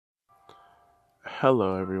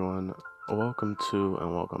Hello, everyone. Welcome to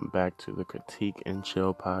and welcome back to the Critique and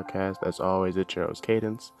Chill podcast. As always, it's your host,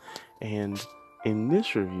 Cadence. And in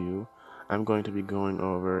this review, I'm going to be going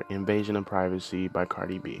over Invasion of Privacy by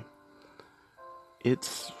Cardi B.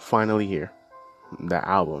 It's finally here, the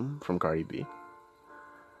album from Cardi B.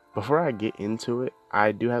 Before I get into it,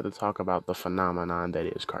 I do have to talk about the phenomenon that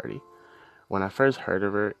is Cardi. When I first heard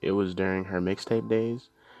of her, it was during her mixtape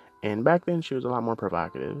days. And back then, she was a lot more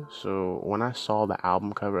provocative. So when I saw the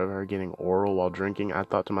album cover of her getting oral while drinking, I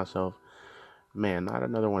thought to myself, man, not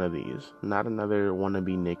another one of these. Not another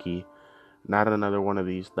wannabe Nicki. Not another one of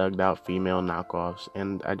these thugged out female knockoffs.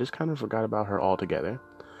 And I just kind of forgot about her altogether.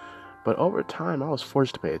 But over time, I was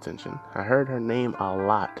forced to pay attention. I heard her name a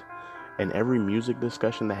lot. And every music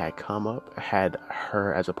discussion that had come up had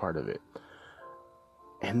her as a part of it.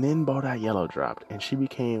 And then Bodak Yellow dropped, and she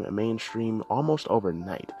became mainstream almost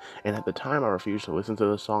overnight. And at the time, I refused to listen to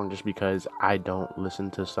the song just because I don't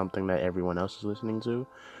listen to something that everyone else is listening to.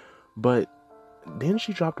 But then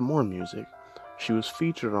she dropped more music. She was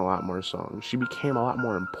featured in a lot more songs. She became a lot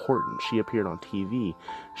more important. She appeared on TV.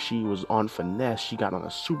 She was on Finesse. She got on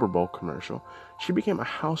a Super Bowl commercial. She became a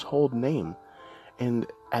household name. And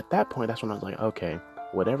at that point, that's when I was like, okay,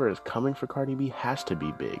 whatever is coming for Cardi B has to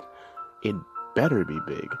be big. It better be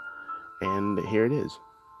big. And here it is.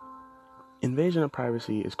 Invasion of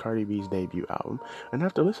Privacy is Cardi B's debut album, and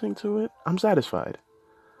after listening to it, I'm satisfied.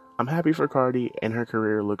 I'm happy for Cardi, and her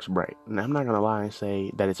career looks bright. And I'm not gonna lie and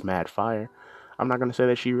say that it's mad fire. I'm not gonna say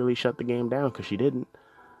that she really shut the game down, because she didn't.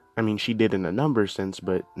 I mean, she did in a numbers sense,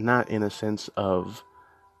 but not in a sense of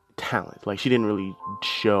talent. Like, she didn't really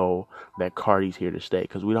show that Cardi's here to stay,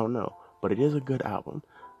 because we don't know. But it is a good album.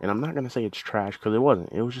 And I'm not gonna say it's trash, because it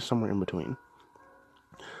wasn't. It was just somewhere in between.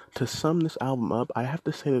 To sum this album up, I have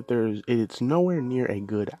to say that it's nowhere near a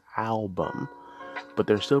good album, but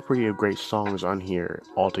there's still pretty great songs on here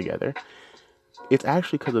altogether. It's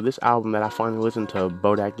actually because of this album that I finally listened to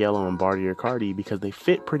Bodak Yellow and Bartier Cardi, because they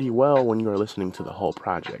fit pretty well when you are listening to the whole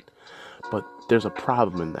project. But there's a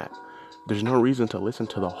problem in that. There's no reason to listen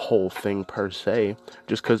to the whole thing per se,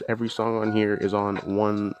 just because every song on here is on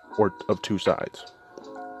one or of two sides.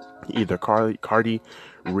 Either Cardi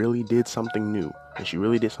really did something new, and she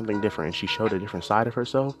really did something different, and she showed a different side of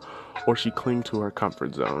herself, or she clinged to her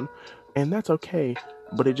comfort zone. And that's okay,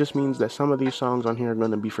 but it just means that some of these songs on here are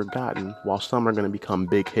going to be forgotten, while some are going to become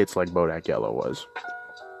big hits like Bodak Yellow was.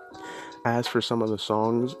 As for some of the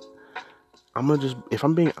songs, if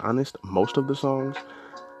I'm being honest, most of the songs,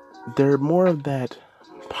 they're more of that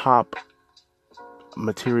pop,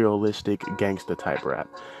 materialistic, gangsta type rap.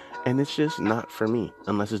 And it's just not for me,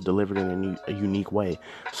 unless it's delivered in a unique way.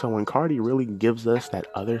 So when Cardi really gives us that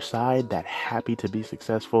other side, that happy to be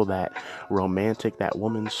successful, that romantic, that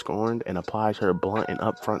woman scorned, and applies her blunt and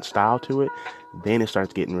upfront style to it, then it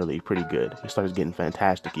starts getting really pretty good. It starts getting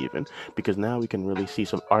fantastic even, because now we can really see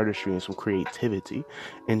some artistry and some creativity.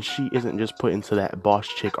 And she isn't just put into that boss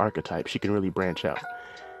chick archetype. She can really branch out.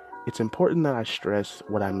 It's important that I stress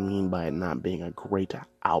what I mean by it not being a great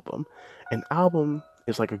album. An album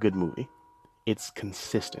is like a good movie. It's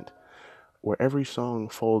consistent, where every song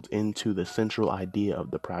folds into the central idea of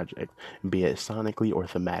the project, be it sonically or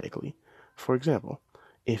thematically. For example,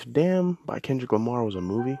 if Damn by Kendrick Lamar was a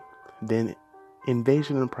movie, then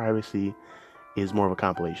Invasion of Privacy is more of a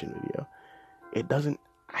compilation video. It doesn't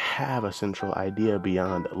have a central idea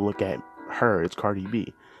beyond look at her, it's Cardi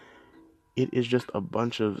B. It is just a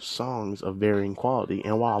bunch of songs of varying quality,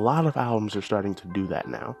 and while a lot of albums are starting to do that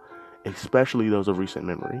now, especially those of recent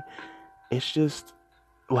memory, it's just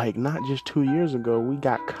like not just 2 years ago we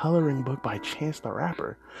got Coloring Book by Chance the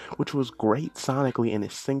Rapper, which was great sonically, and it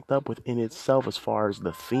synced up within itself as far as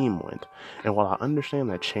the theme went. And while I understand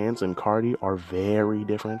that Chance and Cardi are very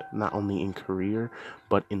different, not only in career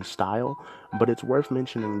but in style, but it's worth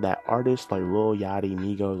mentioning that artists like Lil Yachty,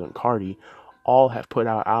 Migos, and Cardi all have put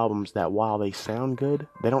out albums that, while they sound good,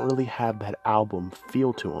 they don't really have that album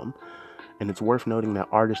feel to them. And it's worth noting that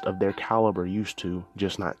artists of their caliber used to,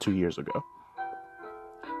 just not 2 years ago.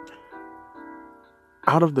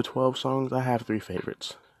 Out of the 12 songs, I have 3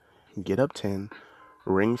 favorites. Get Up 10,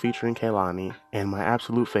 Ring featuring Kehlani, and my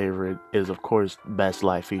absolute favorite is, of course, Best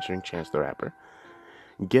Life featuring Chance the Rapper.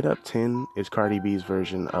 Get Up 10 is Cardi B's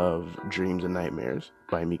version of Dreams and Nightmares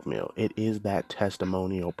by Meek Mill. It is that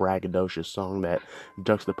testimonial, braggadocious song that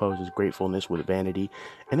juxtaposes gratefulness with vanity,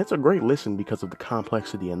 and it's a great listen because of the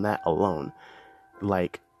complexity in that alone.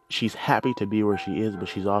 Like, she's happy to be where she is, but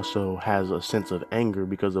she's also has a sense of anger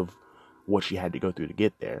because of what she had to go through to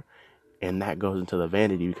get there. And that goes into the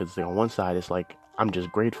vanity, because on one side, it's like, I'm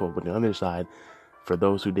just grateful, but on the other side, for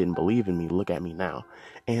those who didn't believe in me, look at me now.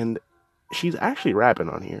 And she's actually rapping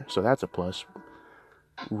on here, so that's a plus.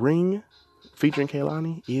 Ring featuring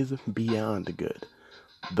Kehlani is beyond good.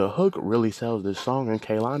 The hook really sells this song, and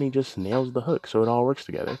Kehlani just nails the hook, so it all works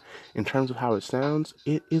together. In terms of how it sounds,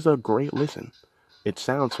 it is a great listen. It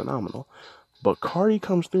sounds phenomenal. But Cardi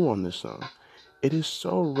comes through on this song. It is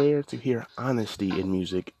so rare to hear honesty in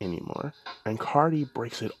music anymore, and Cardi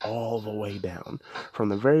breaks it all the way down. From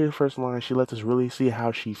the very first line, she lets us really see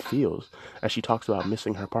how she feels as she talks about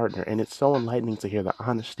missing her partner, and it's so enlightening to hear the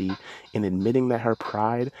honesty in admitting that her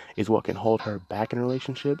pride is what can hold her back in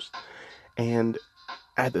relationships, and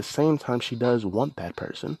at the same time, she does want that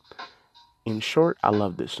person. In short, I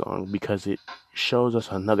love this song because it shows us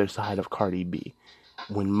another side of Cardi B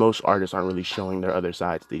when most artists aren't really showing their other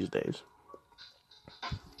sides these days.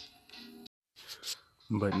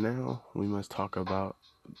 But now we must talk about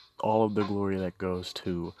all of the glory that goes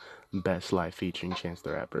to Best Life featuring Chance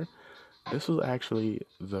the Rapper. This was actually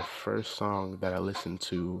the first song that I listened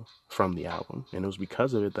to from the album, and it was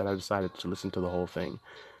because of it that I decided to listen to the whole thing,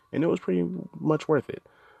 and it was pretty much worth it.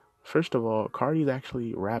 First of all, Cardi's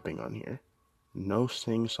actually rapping on here. No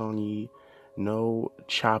sing-songy, no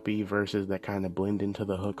choppy verses that kind of blend into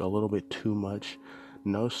the hook a little bit too much,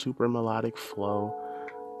 no super melodic flow.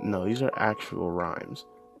 No, these are actual rhymes,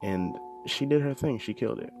 and she did her thing. She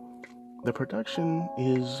killed it. The production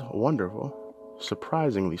is wonderful,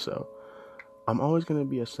 surprisingly so. I'm always going to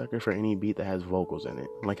be a sucker for any beat that has vocals in it,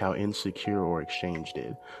 like how Insecure or Exchange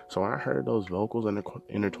did. So when I heard those vocals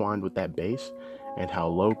intertwined with that bass and how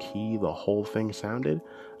low-key the whole thing sounded,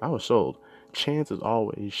 I was sold. Chance has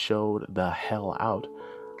always showed the hell out.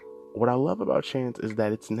 What I love about Chance is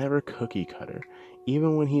that it's never cookie cutter.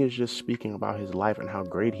 Even when he is just speaking about his life and how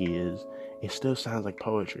great he is, it still sounds like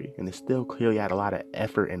poetry, and it still clearly had a lot of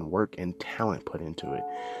effort and work and talent put into it.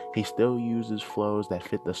 He still uses flows that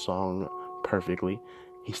fit the song perfectly.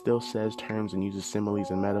 He still says terms and uses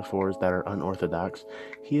similes and metaphors that are unorthodox.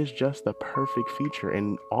 He is just the perfect feature,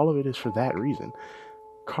 and all of it is for that reason.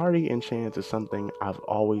 Cardi and Chance is something I've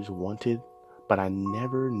always wanted, but I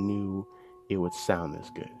never knew it would sound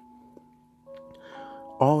this good.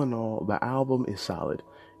 All in all, the album is solid.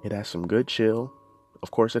 It has some good chill.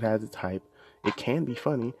 Of course, it has its hype. It can be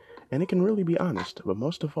funny, and it can really be honest, but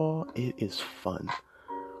most of all, it is fun.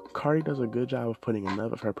 Cardi does a good job of putting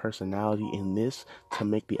enough of her personality in this to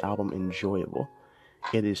make the album enjoyable.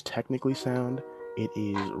 It is technically sound, it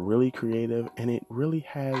is really creative, and it really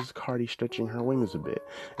has Cardi stretching her wings a bit.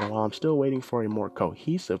 And while I'm still waiting for a more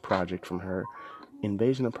cohesive project from her,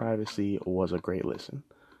 Invasion of Privacy was a great listen.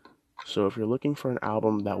 So if you're looking for an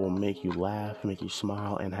album that will make you laugh, make you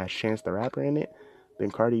smile, and has Chance the Rapper in it, then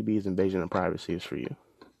Cardi B's Invasion of Privacy is for you.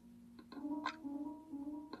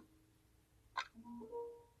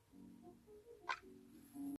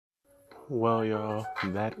 Well, y'all,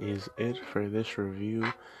 that is it for this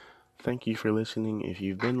review. Thank you for listening. If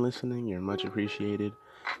you've been listening, you're much appreciated.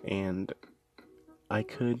 And I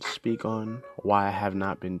could speak on why I have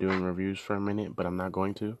not been doing reviews for a minute, but I'm not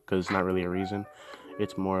going to, because it's not really a reason.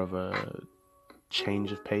 It's more of a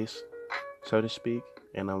change of pace, so to speak.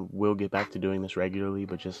 And I will get back to doing this regularly,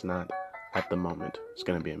 but just not at the moment. It's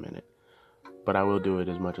going to be a minute. But I will do it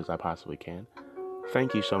as much as I possibly can.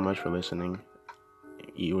 Thank you so much for listening.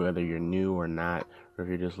 Whether you're new or not, or if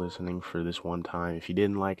you're just listening for this one time. If you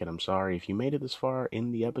didn't like it, I'm sorry. If you made it this far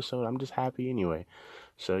in the episode, I'm just happy anyway.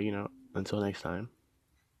 So, until next time,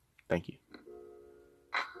 thank you.